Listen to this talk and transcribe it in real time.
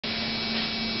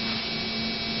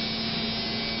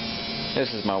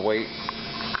This is my weight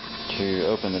to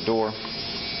open the door.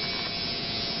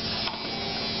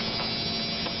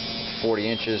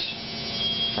 40 inches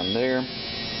from there,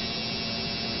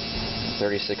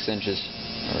 36 inches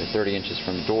or 30 inches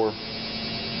from the door.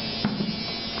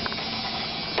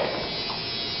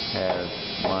 Have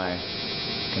my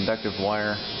conductive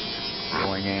wire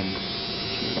going in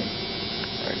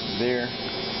right there.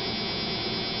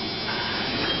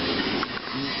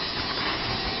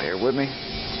 Bear with me.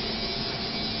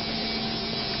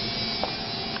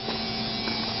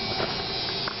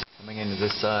 Coming into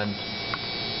this side,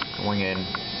 going in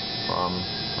from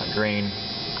my green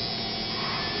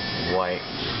and white,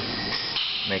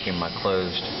 making my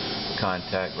closed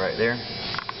contact right there.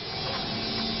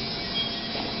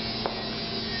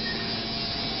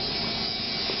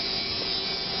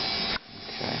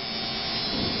 Okay.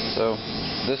 So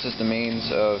this is the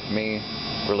means of me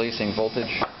releasing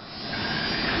voltage.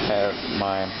 Have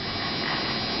my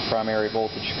primary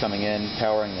voltage coming in,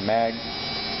 powering the mag.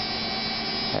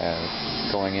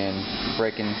 Have going in,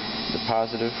 breaking the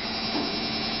positive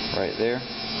right there.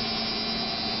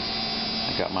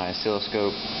 I got my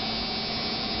oscilloscope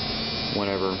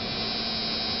whenever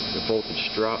the voltage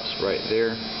drops right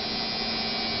there.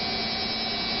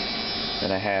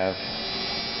 Then I have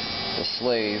the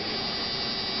slave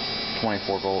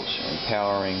 24 volts and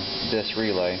powering this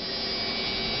relay.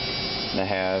 And I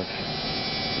have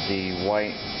the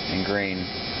white and green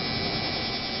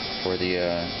for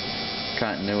the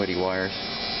continuity wires.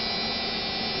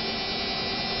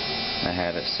 I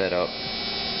have it set up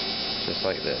just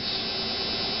like this.